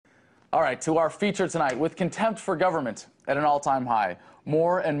All right, to our feature tonight. With contempt for government at an all-time high,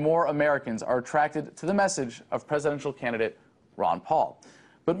 more and more Americans are attracted to the message of presidential candidate Ron Paul.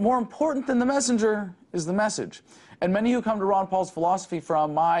 But more important than the messenger is the message. And many who come to Ron Paul's philosophy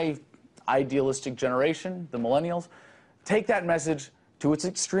from my idealistic generation, the millennials, take that message to its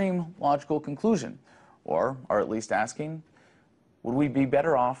extreme logical conclusion, or are at least asking, would we be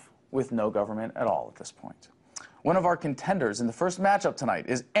better off with no government at all at this point? One of our contenders in the first matchup tonight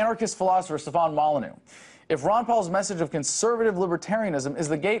is anarchist philosopher Stefan Molyneux. If Ron Paul's message of conservative libertarianism is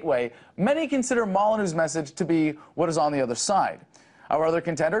the gateway, many consider Molyneux's message to be what is on the other side. Our other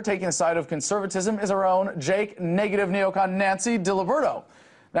contender taking the side of conservatism is our own Jake Negative Neocon Nancy DiLiberto.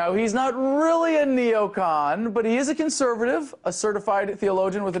 Now, he's not really a neocon, but he is a conservative, a certified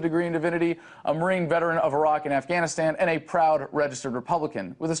theologian with a degree in divinity, a Marine veteran of Iraq and Afghanistan, and a proud registered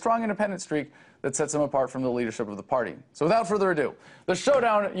Republican with a strong independent streak that sets him apart from the leadership of the party. So without further ado, the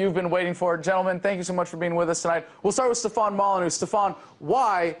showdown you've been waiting for. Gentlemen, thank you so much for being with us tonight. We'll start with Stefan Molyneux. Stefan,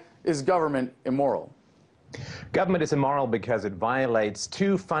 why is government immoral? Government is immoral because it violates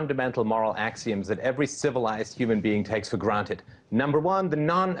two fundamental moral axioms that every civilized human being takes for granted. Number one, the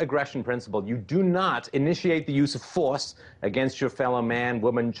non-aggression principle. You do not initiate the use of force against your fellow man,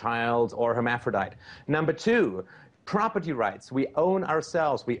 woman, child, or hermaphrodite. Number two, property rights. We own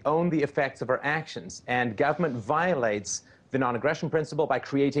ourselves. We own the effects of our actions. And government violates the non-aggression principle by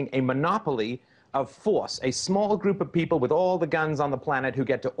creating a monopoly of force, a small group of people with all the guns on the planet who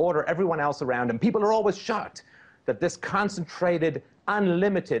get to order everyone else around. And people are always shocked that this concentrated,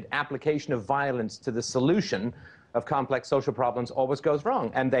 unlimited application of violence to the solution of complex social problems always goes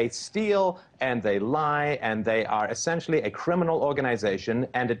wrong. And they steal and they lie and they are essentially a criminal organization,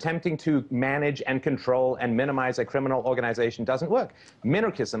 and attempting to manage and control and minimize a criminal organization doesn't work.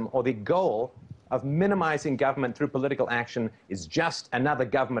 Minarchism, or the goal of minimizing government through political action, is just another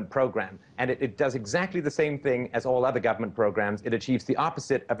government program. And it does exactly the same thing as all other government programs. It achieves the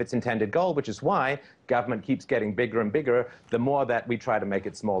opposite of its intended goal, which is why government keeps getting bigger and bigger the more that we try to make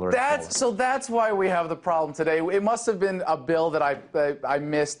it smaller and smaller. So that's why we have the problem today. It must have been a bill that I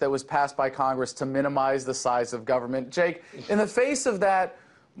missed that was passed by Congress to minimize the size of government. Jake, in the face of that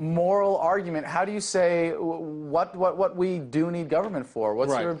moral argument, how do you say what we do need government for?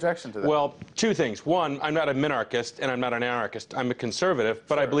 What's your objection to that? Well, two things. One, I'm not a minarchist and I'm not an anarchist. I'm a conservative,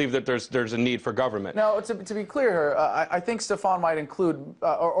 but I believe that there's a need for government. Now, to be clear here, I think Stefan might include,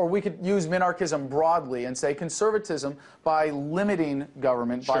 or we could use minarchism broadly and say conservatism by limiting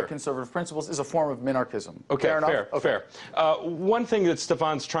government by conservative principles is a form of minarchism. Okay, fair enough? Fair. One thing that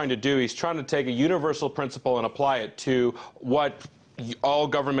Stefan's trying to do, he's trying to take a universal principle and apply it to what all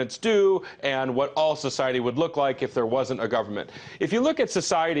governments do and what all society would look like if there wasn't a government. If you look at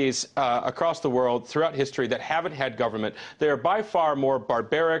societies across the world throughout history that haven't had government, they are by far more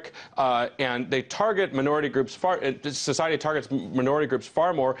barbaric, and they target minority groups society targets minority groups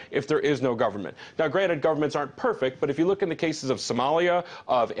far more if there is no government. Now, granted, governments aren't perfect, but if you look in the cases of Somalia,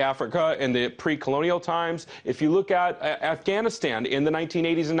 of Africa in the pre-colonial times, if you look at Afghanistan in the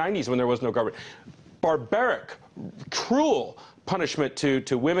 1980s and 90s when there was no government, barbaric, cruel punishment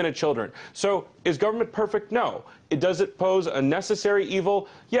to women and children. So is government perfect? No. Does it pose a necessary evil?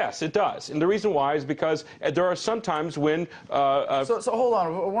 Yes, it does. And the reason why is because there are some times when... So hold on. I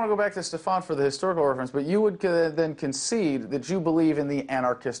want to go back to Stefan for the historical reference, but you would then concede that you believe in the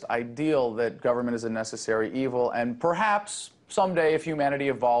anarchist ideal that government is a necessary evil, and perhaps someday if humanity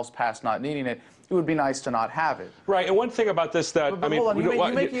evolves past not needing it, it would be nice to not have it. Right, and one thing about this that, but hold on,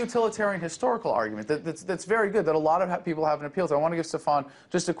 you make a utilitarian historical argument that's very good, that a lot of people have an appeal to. I want to give Stefan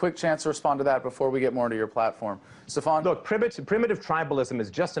just a quick chance to respond to that before we get more into your platform. Stefan? Look, primitive tribalism is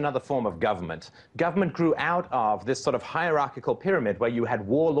just another form of government. Government grew out of this sort of hierarchical pyramid where you had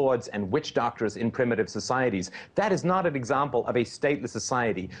warlords and witch doctors in primitive societies. That is not an example of a stateless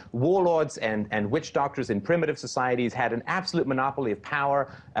society. Warlords and witch doctors in primitive societies had an absolute monopoly of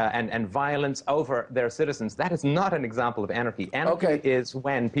power and violence over their citizens. That is not an example of anarchy. Anarchy is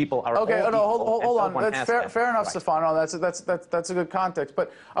when people are hold on. That's fair enough, right. Stefan. No, that's a good context.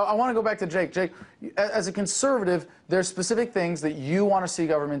 But I want to go back to Jake. Jake, as a conservative, there's specific things that you want to see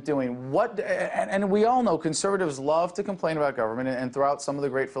government doing. And we all know conservatives love to complain about government and throw out some of the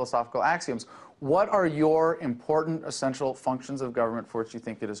great philosophical axioms. What are your important, essential functions of government for which you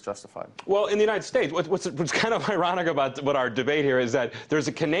think it is justified? Well, in the United States, what's kind of ironic about what our debate here is that there's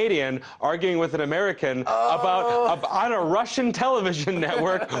a Canadian arguing with an American about on a Russian television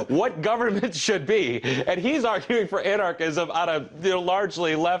network what government should be, and he's arguing for anarchism on a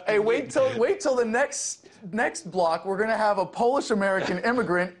largely left. Hey, wait till the next next block, we're going to have a Polish-American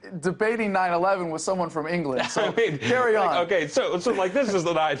immigrant debating 9/11 with someone from England. So I mean, carry on. Okay, so like this is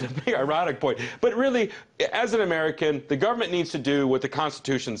the big ironic point. But really, as an American, the government needs to do what the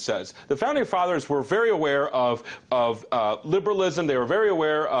Constitution says. The Founding Fathers were very aware of liberalism. They were very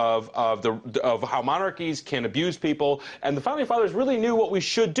aware of how monarchies can abuse people. And the Founding Fathers really knew what we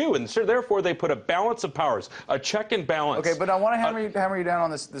should do. And so therefore, they put a balance of powers, a check and balance. Okay, but I want to hammer you down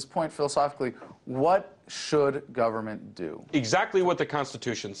on this point philosophically. What should government do? Exactly what the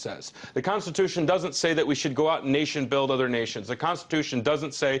Constitution says. The Constitution doesn't say that we should go out and nation build other nations. The Constitution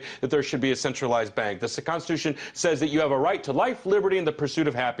doesn't say that there should be a centralized bank. The Constitution says that you have a right to life, liberty, and the pursuit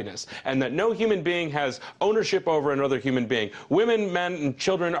of happiness, and that no human being has ownership over another human being. Women, men, and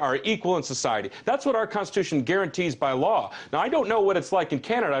children are equal in society. That's what our Constitution guarantees by law. Now, I don't know what it's like in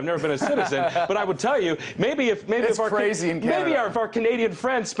Canada. I've never been a citizen, but I would tell you, maybe if our Canadian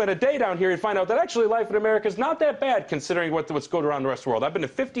friends spent a day down here, you'd find out that actually life in America is not that bad considering what's going around the rest of the world. I've been to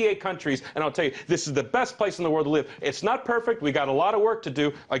 58 countries, and I'll tell you, this is the best place in the world to live. It's not perfect. We got a lot of work to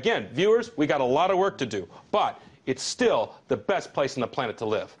do. Again, viewers, we got a lot of work to do. But it's still the best place on the planet to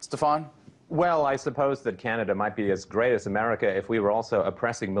live. Stefan? Well, I suppose that Canada might be as great as America if we were also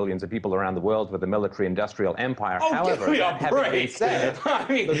oppressing millions of people around the world with a military-industrial empire. Oh, however, give me a that having been break. said,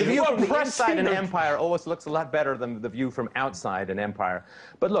 I mean, the view from the oppressing inside an them. empire always looks a lot better than the view from outside an empire.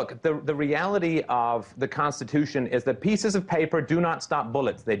 But look, the reality of the Constitution is that pieces of paper do not stop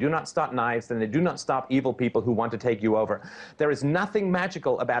bullets. They do not stop knives, and they do not stop evil people who want to take you over. There is nothing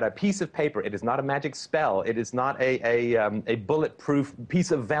magical about a piece of paper. It is not a magic spell. It is not a bulletproof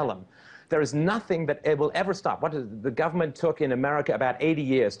piece of vellum. There is nothing that it will ever stop. The government took in America about 80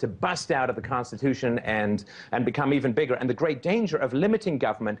 years to bust out of the Constitution and become even bigger. And the great danger of limiting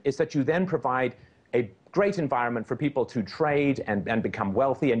government is that you then provide a great environment for people to trade and become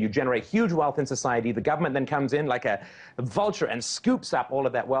wealthy, and you generate huge wealth in society. The government then comes in like a vulture and scoops up all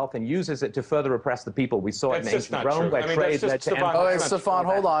of that wealth and uses it to further oppress the people. We saw it in ancient Rome, where trade led to empire. Oh, wait, Stefan,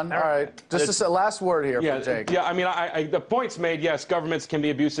 hold on. All right. Just a last word here from Jake. Yeah, I mean, the point's made, yes, governments can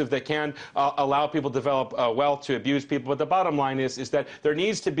be abusive. They can allow people to develop wealth to abuse people. But the bottom line is that there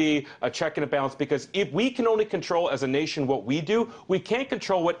needs to be a check and a balance, because if we can only control as a nation what we do, we can't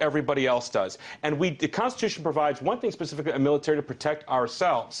control what everybody else does. And the Constitution provides one thing specifically, a military to protect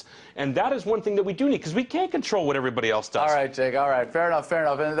ourselves. And that is one thing that we do need, because we can't control what everybody else does. All right, Jake. All right. Fair enough. Fair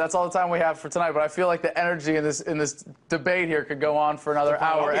enough. And that's all the time we have for tonight. But I feel like the energy in this debate here could go on for another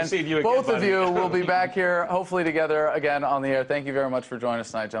hour. And both of you will be back here, hopefully together again on the air. Thank you very much for joining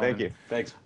us tonight, gentlemen. Thank you. Thanks.